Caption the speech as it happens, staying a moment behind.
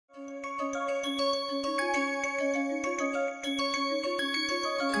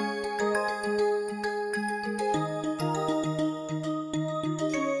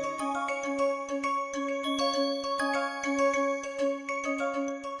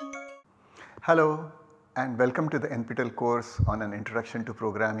Hello and welcome to the NPTEL course on an introduction to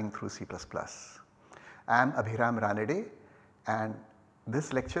programming through C++. I am Abhiram Ranade and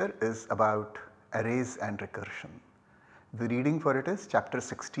this lecture is about arrays and recursion. The reading for it is chapter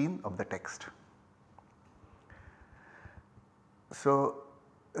 16 of the text. So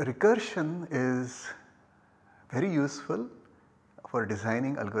recursion is very useful for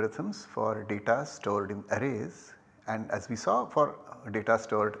designing algorithms for data stored in arrays, and as we saw, for data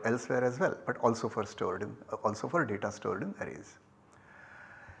stored elsewhere as well, but also for data stored in arrays.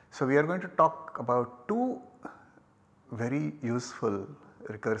 So we are going to talk about two very useful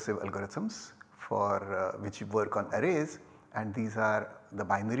recursive algorithms for which work on arrays, and these are the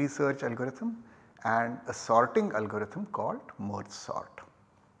binary search algorithm and a sorting algorithm called merge sort.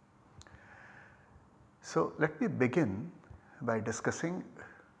 So let me begin by discussing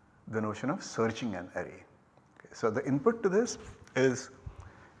the notion of searching an array. Okay, so the input to this is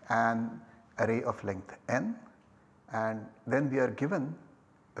an array of length n, and then we are given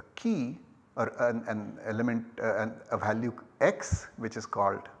a key or an element, a value x, which is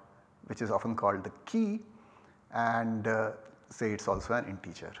often called the key, and say it is also an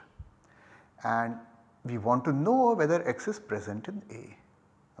integer, and we want to know whether x is present in A.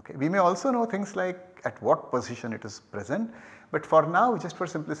 Okay. We may also know things like at what position it is present, but for now, just for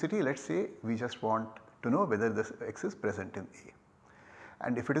simplicity, let us say we just want to know whether this x is present in A.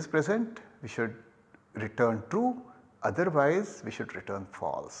 And if it is present, we should return true, otherwise we should return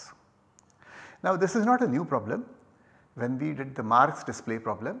false. Now this is not a new problem. When we did the marks display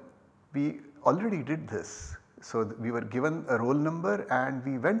problem, we already did this. So we were given a roll number and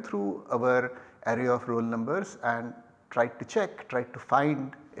we went through our array of roll numbers and tried to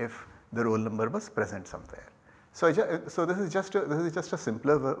find if the roll number was present somewhere. So this is just a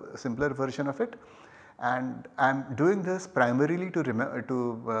simpler version of it, and I am doing this primarily to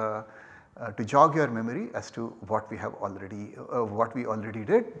jog your memory as to what we already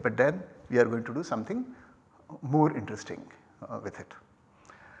did, but then we are going to do something more interesting with it.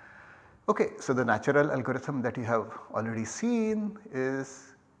 Okay, so the natural algorithm that you have already seen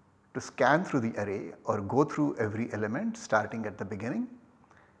is to scan through the array or go through every element starting at the beginning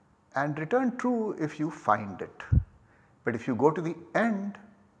and return true if you find it. But if you go to the end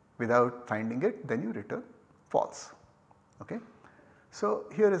without finding it, then you return false. Okay. So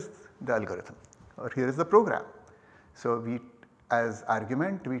here is the algorithm, or here is the program. So we, as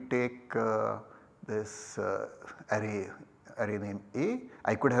argument, we take this array name A.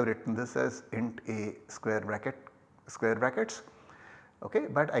 I could have written this as int A square brackets, okay,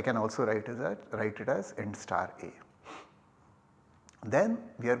 but I can also write it as int star A. Then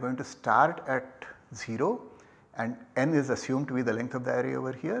we are going to start at 0 and n is assumed to be the length of the array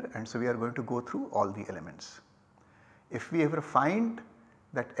over here, and so we are going to go through all the elements. If we ever find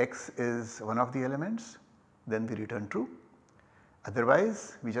that x is one of the elements, then we return true,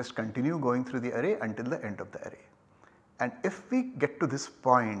 otherwise we just continue going through the array until the end of the array. And if we get to this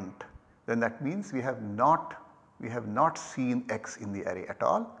point, then that means we have not seen x in the array at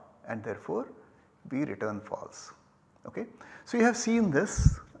all, and therefore we return false. Okay. So you have seen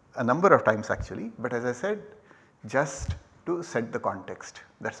this a number of times actually, but as I said, just to set the context,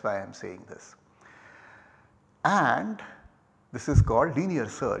 that is why I am saying this. And this is called linear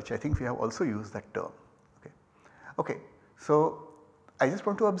search. I think we have also used that term. Okay. Okay. So I just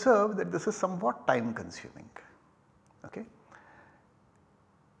want to observe that this is somewhat time consuming. Okay.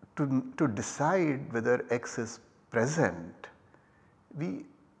 To decide whether x is present, we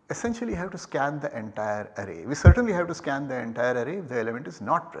essentially have to scan the entire array. We certainly have to scan the entire array if the element is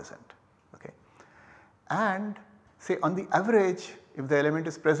not present. Okay. And say on the average, if the element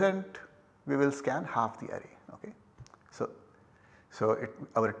is present, we will scan half the array. Okay. So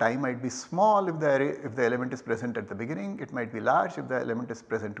our time might be small if the element is present at the beginning, it might be large if the element is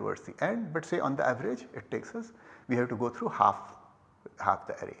present towards the end, but say on the average it takes us, we have to go through half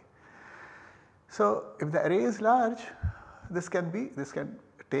the array. So if the array is large, this can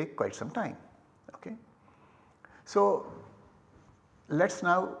take quite some time. Okay. So let us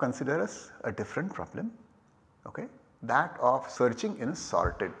now consider a different problem, okay, that of searching in a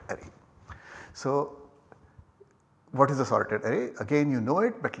sorted array. So what is a sorted array? Again, you know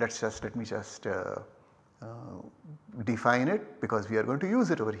it, but let me just define it, because we are going to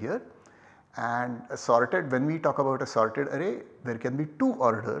use it over here. And when we talk about a sorted array, there can be two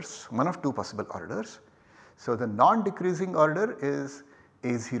orders, one of two possible orders. So the non-decreasing order is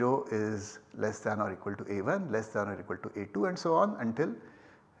A0 is less than or equal to A1, less than or equal to A2, and so on until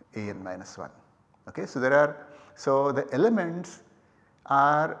An minus 1. Okay. So the elements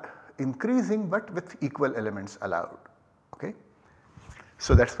are increasing but with equal elements allowed. Okay.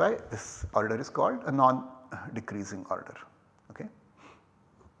 So that is why this order is called a non-decreasing order. Okay.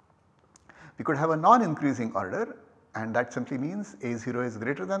 We could have a non-increasing order, and that simply means A0 is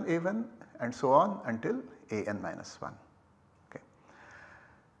greater than A1 and so on until An minus 1. Okay.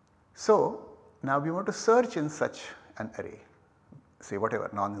 So now we want to search in such an array, say whatever,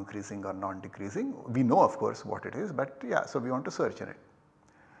 non-increasing or non-decreasing. We know of course what it is, but yeah, so we want to search in it.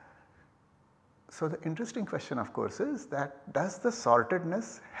 So the interesting question of course is that does the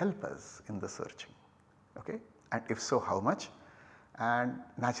sortedness help us in the searching, okay? And if so, how much? And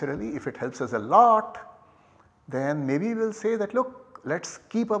naturally if it helps us a lot, then maybe we will say that look, let us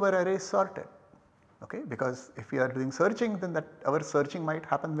keep our array sorted, okay? Because if we are doing searching, then that our searching might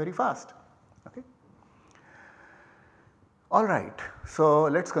happen very fast, okay? Alright, so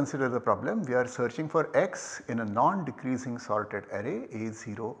let us consider the problem. We are searching for x in a non-decreasing sorted array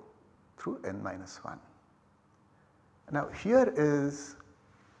A0 through n minus 1. Now here is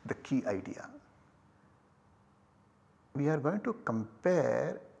the key idea. We are going to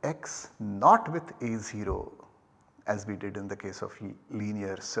compare x not with A0 as we did in the case of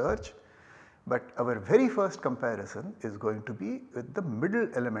linear search, but our very first comparison is going to be with the middle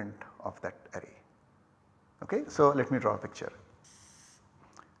element of that array. Okay, so let me draw a picture.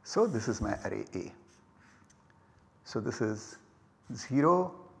 So this is my array A. So this is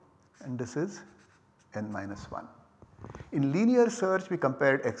 0 and this is n minus 1. In linear search we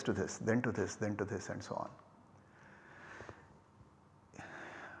compared x to this, then to this, then to this and so on.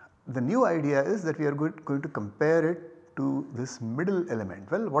 The new idea is that we are going to compare it to this middle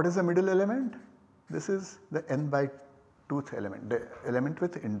element. Well, what is the middle element? This is the n by 2th element, the element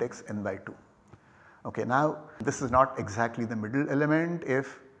with index n by 2. Okay, now this is not exactly the middle element.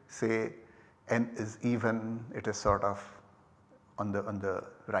 If say n is even, it is sort of on the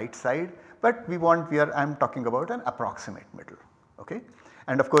right side, but I am talking about an approximate middle, okay.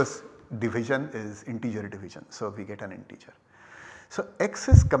 And of course division is integer division, so we get an integer. So x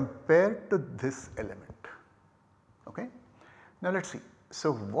is compared to this element, okay. Now let us see.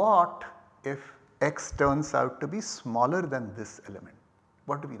 So what if x turns out to be smaller than this element?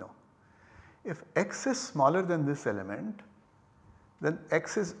 What do we know? If x is smaller than this element, then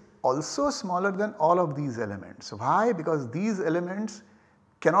x is also smaller than all of these elements. Why? Because these elements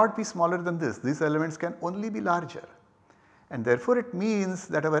cannot be smaller than this, these elements can only be larger, and therefore it means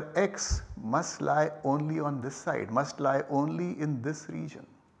that our x must lie only on this side, must lie only in this region,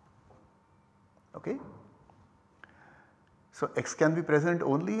 okay. So x can be present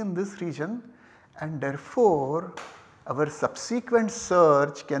only in this region, and therefore our subsequent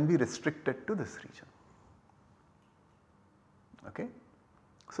search can be restricted to this region, okay.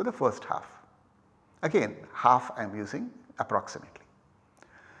 So the first half, again half I am using approximately.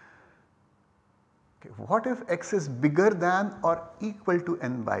 Okay. What if x is bigger than or equal to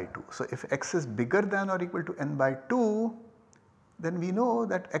n by 2? So if x is bigger than or equal to n by 2, then we know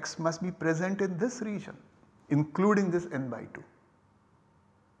that x must be present in this region including this n by 2,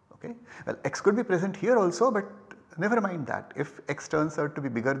 okay. Well, x could be present here also, but never mind that. If x turns out to be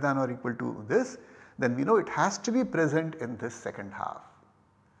bigger than or equal to this, then we know it has to be present in this second half.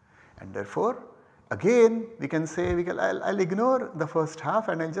 And therefore again we can say I'll ignore the first half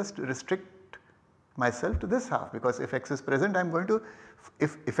and I'll just restrict myself to this half, because if x is present I am going to,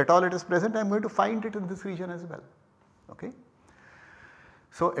 if at all it is present, I am going to find it in this region as well, okay.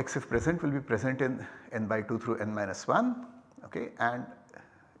 So x if present will be present in n by 2 through n minus 1, okay, and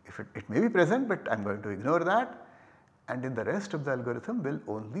if it may be present, but I am going to ignore that, and in the rest of the algorithm will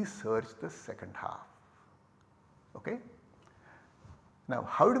only search the second half, okay. Now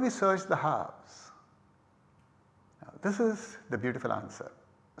how do we search the halves? Now this is the beautiful answer.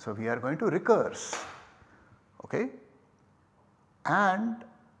 So we are going to recurse, okay, and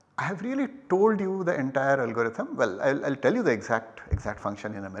I have really told you the entire algorithm. Well, I'll tell you the exact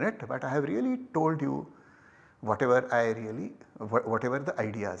function in a minute, but I have really told you whatever the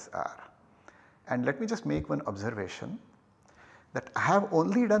ideas are. And let me just make one observation, that I have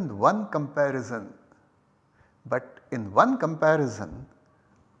only done one comparison, but in one comparison,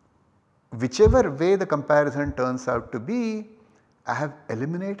 whichever way the comparison turns out to be, I have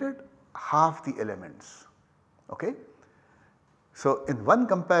eliminated half the elements, okay. So in one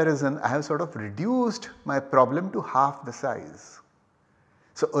comparison I have sort of reduced my problem to half the size.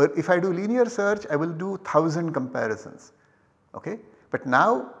 So if I do linear search I will do 1000 comparisons, okay. But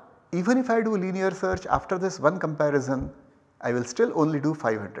now even if I do linear search after this one comparison, I will still only do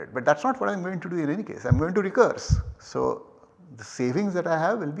 500, but that is not what I am going to do in any case. I am going to recurse. So the savings that I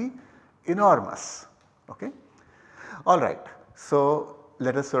have will be enormous, okay. Alright, so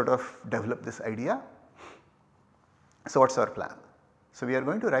let us sort of develop this idea. So what is our plan? So we are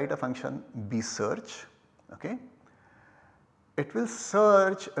going to write a function bsearch, okay. It will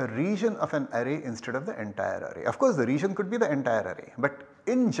search a region of an array instead of the entire array. Of course the region could be the entire array, but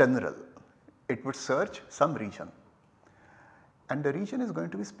in general it would search some region, and the region is going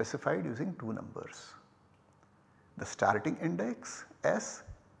to be specified using two numbers, the starting index s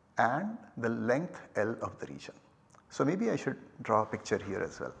and the length L of the region. So maybe I should draw a picture here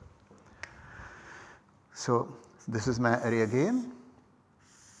as well. So this is my array again,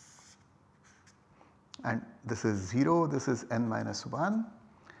 and this is 0, this is n minus 1,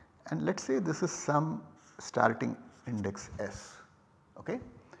 and let us say this is some starting index s, okay.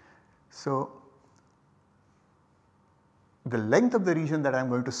 So the length of the region that I am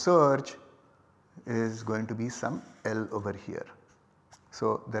going to search is going to be some L over here.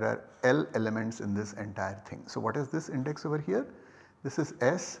 So there are L elements in this entire thing. So what is this index over here? This is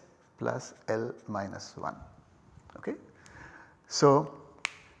s plus L minus 1, okay. So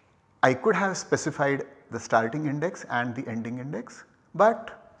I could have specified the starting index and the ending index,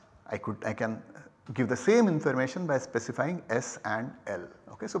 but I can give the same information by specifying s and L,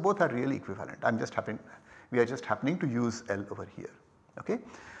 okay. So both are really equivalent. We are just happening to use L over here, okay.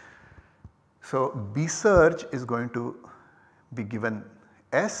 So bsearch is going to be given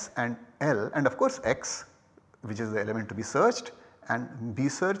s and L, and of course x, which is the element to be searched, and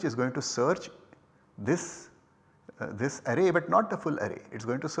bsearch is going to search this array, but not the full array. It is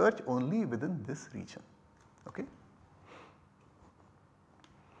going to search only within this region, okay.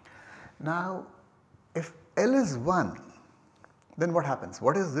 Now if L is 1, then what happens?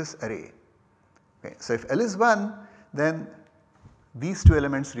 What is this array? Okay. So if L is 1, then these two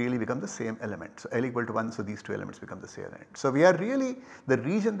elements really become the same element. So L equal to 1, so these two elements become the same element. So we are really, the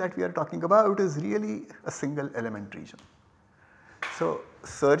region that we are talking about is really a single element region. So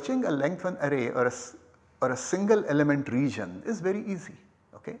searching a length 1 array or a single element region is very easy,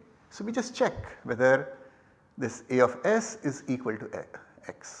 okay. So we just check whether this A of s is equal to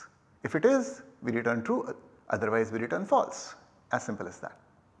x. If it is, we return true, otherwise we return false, as simple as that,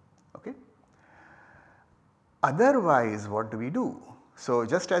 okay. Otherwise what do we do? So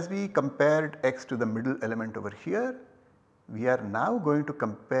just as we compared x to the middle element over here, we are now going to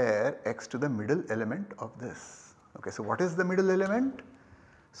compare x to the middle element of this, okay. So what is the middle element?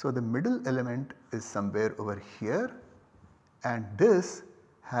 So the middle element is somewhere over here, and this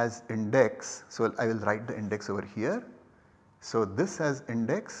has index. So I will write the index over here. So this has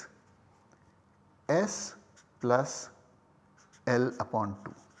index s plus L upon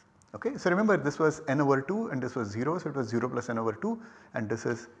 2. Okay. So remember, this was n over 2 and this was 0, so it was 0 plus n over 2, and this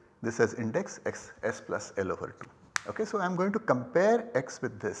has index s plus L over 2. Okay. So I am going to compare x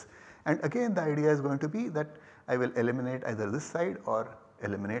with this, and again the idea is going to be that I will eliminate either this side or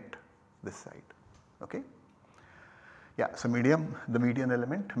eliminate this side. Okay. Yeah. So the median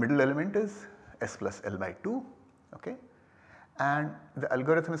element, middle element is s plus L by 2. Okay. And the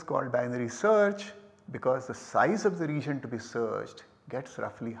algorithm is called binary search because the size of the region to be searched gets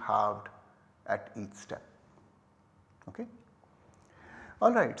roughly halved at each step. Okay.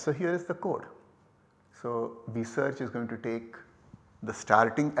 Alright, so here is the code. So bsearch is going to take the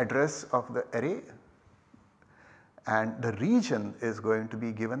starting address of the array, and the region is going to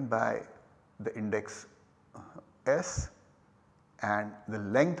be given by the index s, and the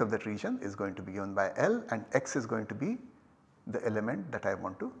length of that region is going to be given by L, and x is going to be the element that I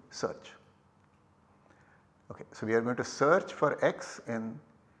want to search. Okay, so we are going to search for x in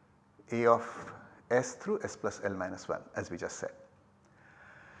A of s through s plus L minus 1, as we just said.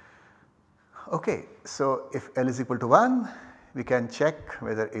 Okay, so if L is equal to 1, we can check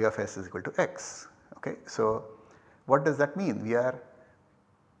whether A of s is equal to x. Okay, so what does that mean? We are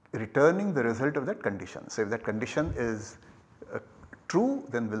returning the result of that condition. So if that condition is true,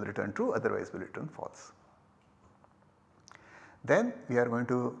 then we will return true, otherwise we will return false. Then we are going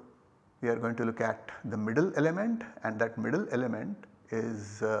to look at the middle element, and that middle element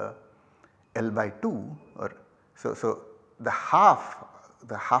is L by 2, or so the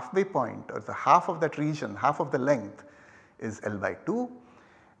halfway point, or the half of that region, half of the length is L by 2,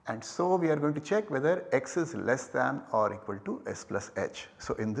 and so we are going to check whether x is less than or equal to s plus h.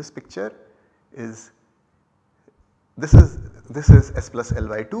 So in this picture this is s plus L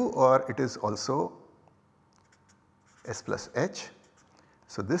by 2, or it is also s plus h.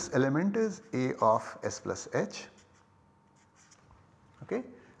 So this element is A of s plus h. Okay.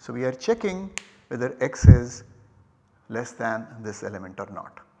 So we are checking whether x is less than this element or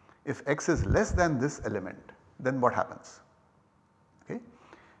not. If x is less than this element, then what happens? Okay.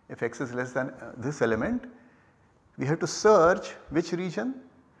 If x is less than this element, we have to search which region?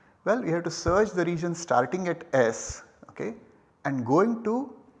 Well, we have to search the region starting at s, okay, and going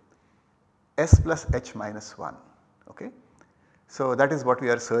to s plus h minus 1. Okay. So, that is what we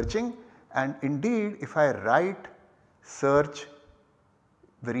are searching, and indeed if I write search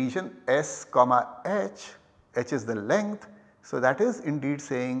the region s comma h is the length. So, that is indeed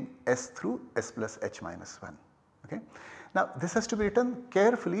saying s through s plus h minus 1. Okay. Now, this has to be written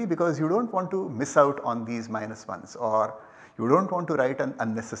carefully because you do not want to miss out on these minus 1s, or you do not want to write an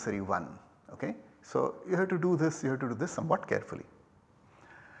unnecessary 1. Okay. So, you have to do this somewhat carefully.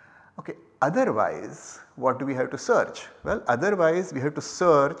 Okay. Otherwise, what do we have to search? Well, otherwise we have to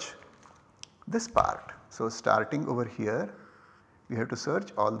search this part. So, starting over here, we have to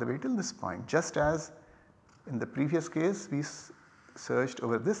search all the way till this point, just as in the previous case we searched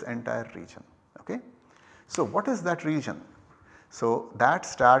over this entire region. Okay. So, what is that region? So, that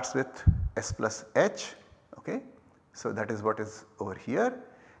starts with s plus h. Okay. So, that is what is over here,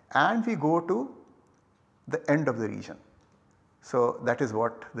 and we go to the end of the region. So, that is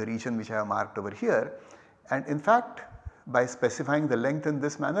what the region which I have marked over here, and in fact by specifying the length in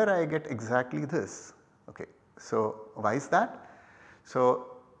this manner I get exactly this. Okay. So, why is that? So,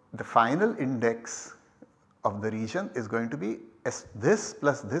 the final index of the region is going to be this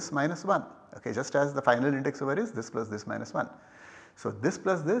plus this minus 1, okay, just as the final index over is this plus this minus 1. So, this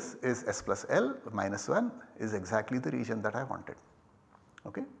plus this is s plus l minus 1 is exactly the region that I wanted.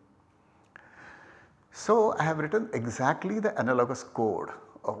 Okay. So, I have written exactly the analogous code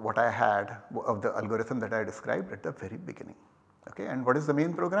of what I had of the algorithm that I described at the very beginning. Okay. And what is the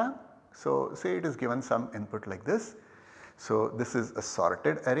main program? So, say it is given some input like this. So, this is a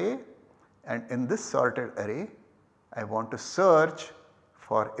sorted array, and in this sorted array I want to search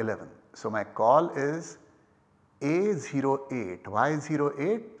for 11. So, my call is A08. Why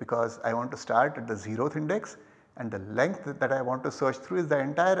 08? Because I want to start at the 0th index, and the length that I want to search through is the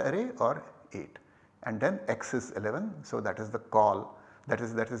entire array, or 8, and then x is 11. So, that is the call, that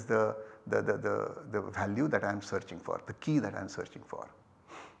is the value that I am searching for, the key that I am searching for.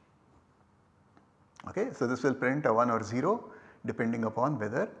 Okay. So, this will print a 1 or 0 depending upon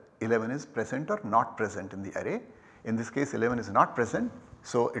whether 11 is present or not present in the array. In this case 11 is not present,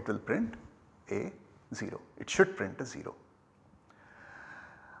 so it will print a 0, it should print a 0.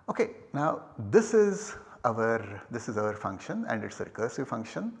 Okay. Now, this is our function, and it is a recursive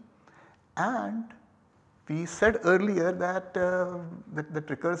function, and we said earlier that that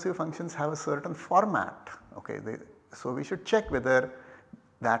recursive functions have a certain format. Okay. So, we should check whether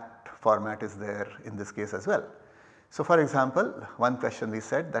that format is there in this case as well. So, for example, one question we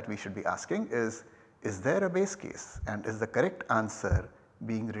said that we should be asking is there a base case, and is the correct answer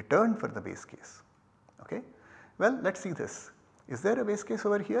being returned for the base case? Okay. Well, let us see this. Is there a base case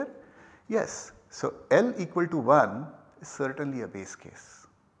over here? Yes. So, L equal to 1 is certainly a base case.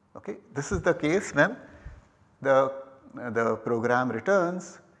 Okay. This is the case when the program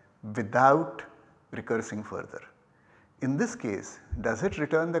returns without recursing further. In this case, does it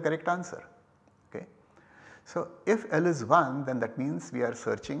return the correct answer? Okay. So, if L is 1, then that means we are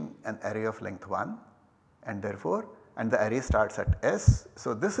searching an array of length 1, and therefore, and the array starts at s.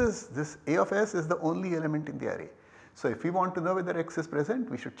 So, this A of s is the only element in the array. So, if we want to know whether x is present,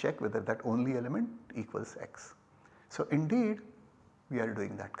 we should check whether that only element equals x. So, indeed we are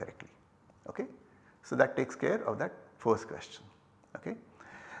doing that correctly. Okay. So, that takes care of that first question. Okay.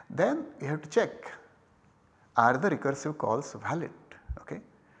 Then you have to check, are the recursive calls valid? Okay.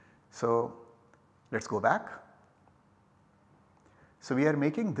 So, let us go back. So, we are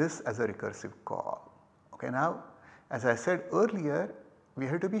making this as a recursive call. Okay. Now, as I said earlier, we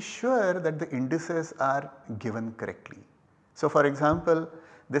have to be sure that the indices are given correctly. So, for example,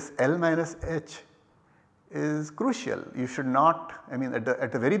 this L minus h is crucial. You should not, I mean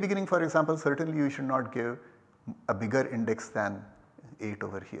at the very beginning, for example, certainly you should not give a bigger index than 8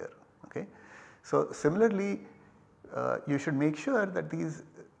 over here. Okay. So, similarly you should make sure that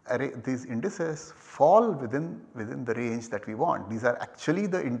these indices fall within the range that we want. These are actually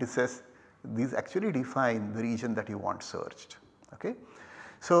the indices, these actually define the region that you want searched. Okay.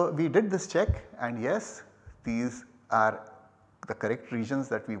 So, we did this check, and yes, these are the correct regions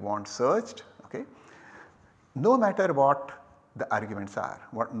that we want searched. Okay. No matter what the arguments are,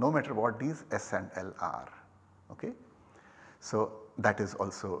 no matter what these S and L are. Okay. So, that is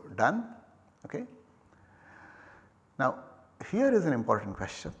also done. Okay. Now, here is an important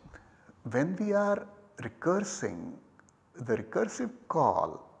question. When we are recursing, the recursive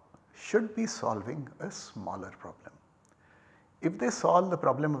call should be solving a smaller problem. If they solve the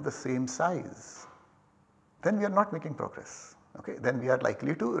problem of the same size, then we are not making progress. Okay. Then we are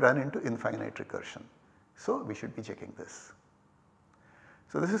likely to run into infinite recursion. So, we should be checking this.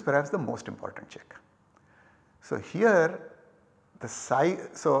 So, this is perhaps the most important check. So, here the size,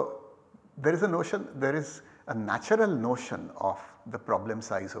 so there is a notion, there is a natural notion of the problem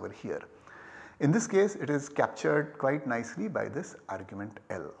size over here. In this case it is captured quite nicely by this argument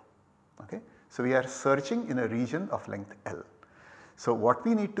L. Okay. So we are searching in a region of length L. So what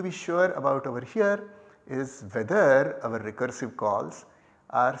we need to be sure about over here is whether our recursive calls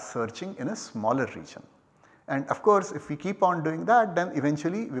are searching in a smaller region. And of course if we keep on doing that, then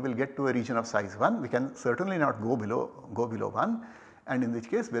eventually we will get to a region of size 1. We can certainly not go below 1, and in which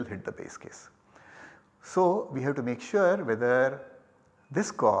case we will hit the base case. So we have to make sure whether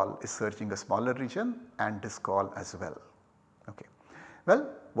this call is searching a smaller region and this call as well. Okay. Well,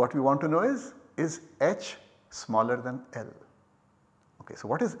 what we want to know is H smaller than L? Okay, so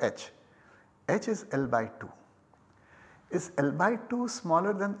what is H? H is L by 2. Is L by 2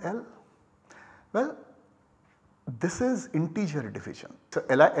 smaller than L? Well, this is integer division. So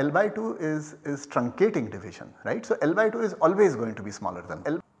L by 2 is truncating division, right. So L by 2 is always going to be smaller than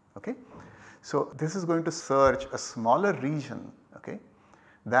L. Okay. So this is going to search a smaller region, okay,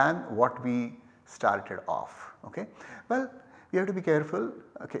 than what we started off. Okay. Well, we have to be careful.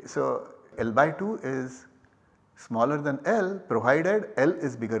 Okay. So L by 2 is smaller than L provided L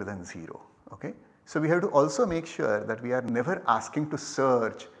is bigger than 0. Okay. So we have to also make sure that we are never asking to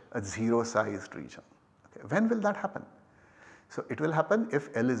search a 0 sized region. Okay. When will that happen? So it will happen if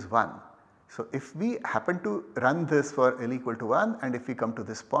L is 1. So if we happen to run this for L equal to 1, and if we come to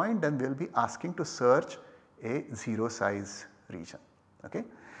this point, then we will be asking to search a 0 size region. Okay.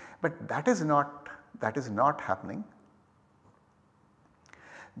 But that is not happening,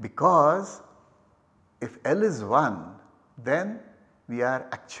 because if L is 1, then we are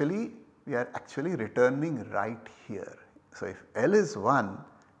actually returning right here. So if L is 1,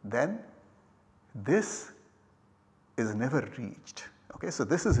 then this is never reached. Okay. So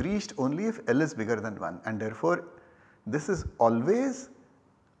this is reached only if L is bigger than 1, and therefore this is always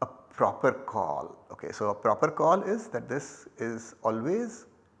a proper call. Okay. So a proper call is that this is always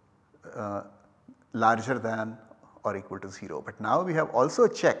larger than or equal to 0. But now we have also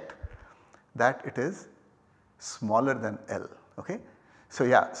checked that it is smaller than L. Okay. So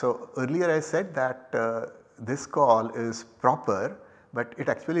yeah, so earlier I said that this call is proper, but it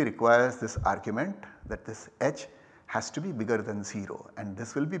actually requires this argument that this H has to be bigger than 0, and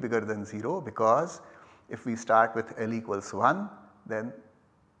this will be bigger than 0 because if we start with L equals 1, then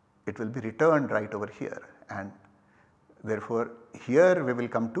it will be returned right over here, and therefore here we will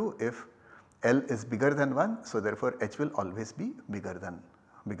come to if L is bigger than 1, so therefore H will always be bigger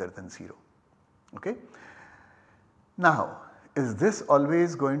than 0. Okay. Now is this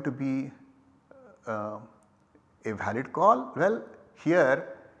always going to be a valid call? Well,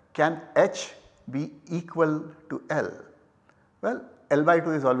 here can H be equal to L? Well, L by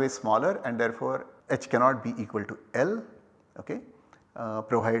 2 is always smaller, and therefore H cannot be equal to L, okay,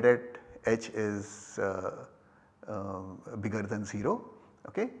 provided H is bigger than 0.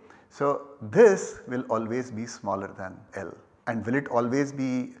 Okay. So this will always be smaller than L, and will it always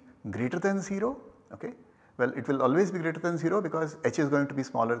be greater than 0? Okay. Well, it will always be greater than 0 because H is going to be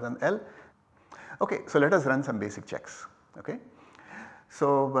smaller than L. Okay. So let us run some basic checks. Okay.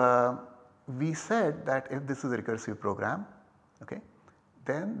 So we said that if this is a recursive program, okay,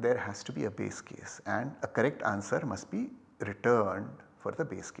 then there has to be a base case and a correct answer must be returned for the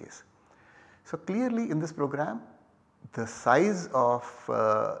base case. So clearly in this program, the size of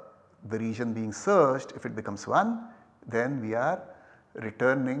the region being searched, if it becomes 1, then we are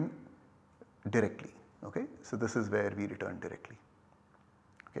returning directly. Okay. So this is where we return directly.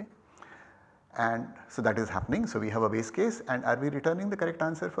 Okay. And so that is happening. So we have a base case, and are we returning the correct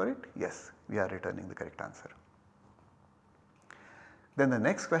answer for it? Yes, we are returning the correct answer. Then the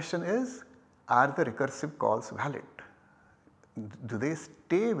next question is, are the recursive calls valid? Do they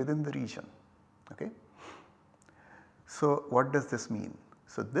stay within the region? Okay. So what does this mean?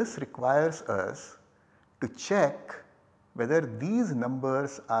 So this requires us to check whether these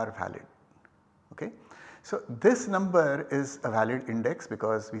numbers are valid. Okay. So this number is a valid index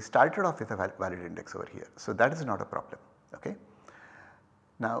because we started off with a valid index over here. So that is not a problem. Okay.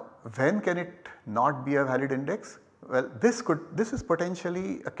 Now when can it not be a valid index? Well, this is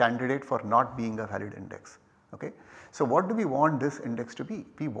potentially a candidate for not being a valid index. Okay. So what do we want this index to be?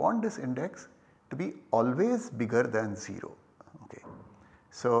 We want this index to be always bigger than 0. Okay.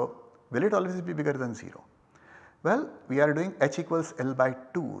 So will it always be bigger than 0? Well, we are doing H equals L by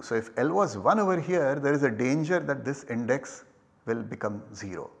 2. So if L was 1 over here, there is a danger that this index will become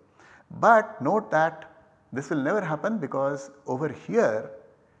 0. But note that this will never happen because over here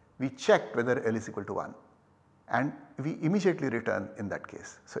we checked whether L is equal to 1, and we immediately return in that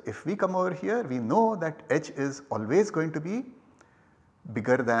case. So if we come over here, we know that H is always going to be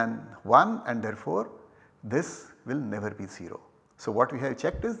bigger than 1 and therefore this will never be 0. So what we have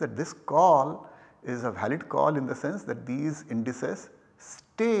checked is that this call is a valid call in the sense that these indices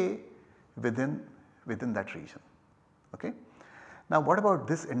stay within that region. Okay. Now what about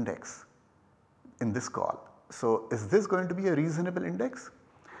this index in this call? So is this going to be a reasonable index?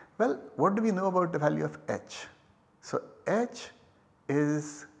 Well, what do we know about the value of h? So h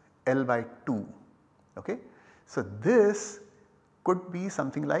is L by 2. Okay. So this could be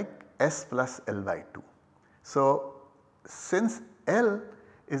something like s plus L by 2. So since L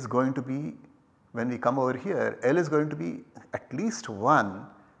is going to be, when we come over here, L is going to be at least 1.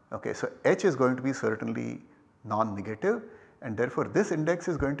 Okay. So h is going to be certainly non-negative and therefore this index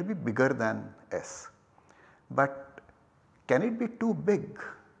is going to be bigger than s. But can it be too big?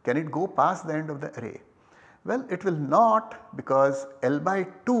 Can it go past the end of the array? Well, it will not, because L by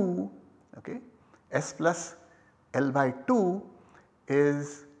 2, okay, s plus L by 2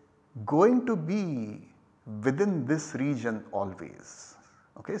 is going to be within this region always.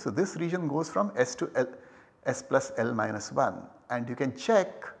 Okay. So this region goes from s to L, s plus L minus 1, and you can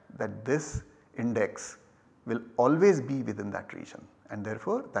check that this index will always be within that region, and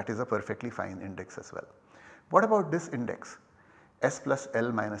therefore that is a perfectly fine index as well. What about this index s plus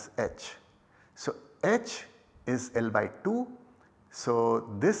L minus h? So h is L by 2. So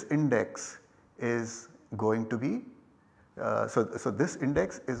this index is going to be so this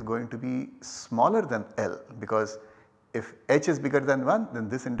index is going to be smaller than L, because if h is bigger than 1, then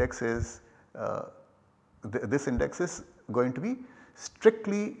this index is going to be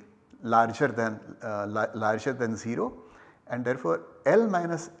strictly larger than 0, and therefore L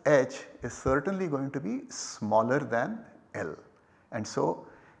minus h is certainly going to be smaller than L. And so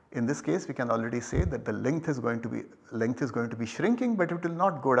in this case we can already say that the length is going to be shrinking, but it will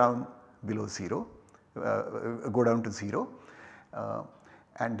not go down below 0, go down to 0,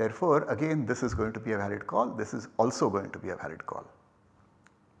 and therefore again this is going to be a valid call, this is also going to be a valid call.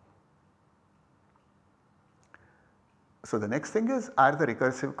 So the next thing is, are the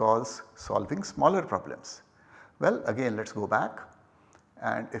recursive calls solving smaller problems? Well, again let us go back,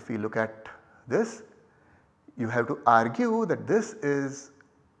 and if we look at this, you have to argue that this is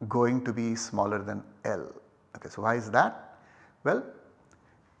going to be smaller than L. Okay, so why is that? Well,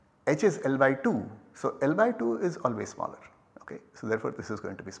 h is L by 2, so L by 2 is always smaller. Okay, so therefore this is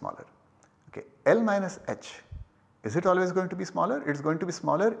going to be smaller. Okay, L minus h, is it always going to be smaller? It is going to be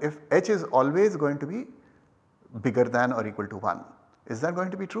smaller if h is always going to be bigger than or equal to 1. Is that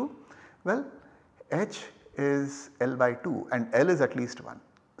going to be true? Well, h is L by 2 and L is at least 1.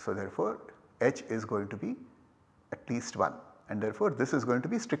 So therefore h is going to be at least 1, and therefore this is going to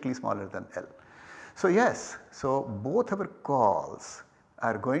be strictly smaller than L. So yes, so both our calls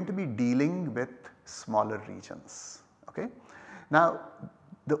are going to be dealing with smaller regions. Okay. Now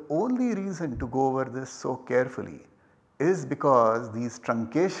the only reason to go over this so carefully is because these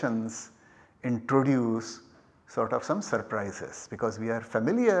truncations introduce sort of some surprises, because we are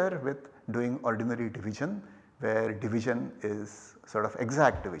familiar with doing ordinary division, where division is sort of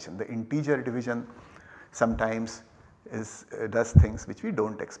exact division. The integer division sometimes does things which we do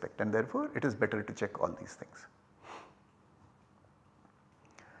not expect, and therefore it is better to check all these things.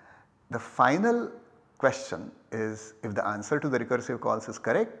 The final question is, if the answer to the recursive calls is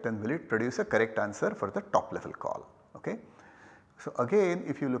correct, then will it produce a correct answer for the top level call. Okay. So again,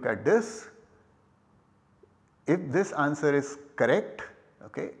 if you look at this, if this answer is correct,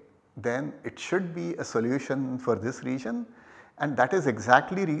 okay, then it should be a solution for this region, and that is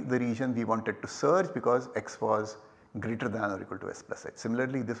exactly the region we wanted to search, because x was greater than or equal to s plus h.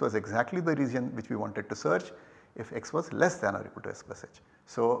 Similarly, this was exactly the region which we wanted to search if x was less than or equal to s plus h.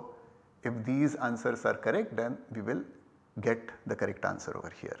 So if these answers are correct, then we will get the correct answer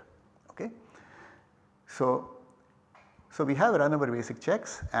over here. Okay. So we have run our basic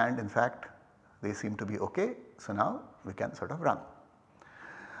checks, and in fact they seem to be okay. So now we can sort of run.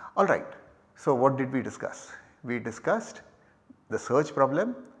 Alright, so what did we discuss? We discussed the search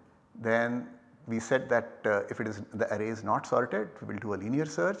problem, then we said that if it is the array is not sorted, we will do a linear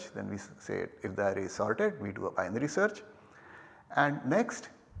search, then we say if the array is sorted, we do a binary search, and next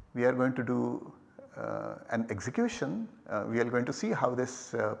we are going to do an execution. We are going to see how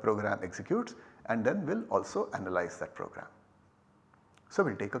this program executes, and then we will also analyze that program. So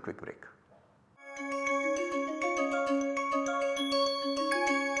we will take a quick break.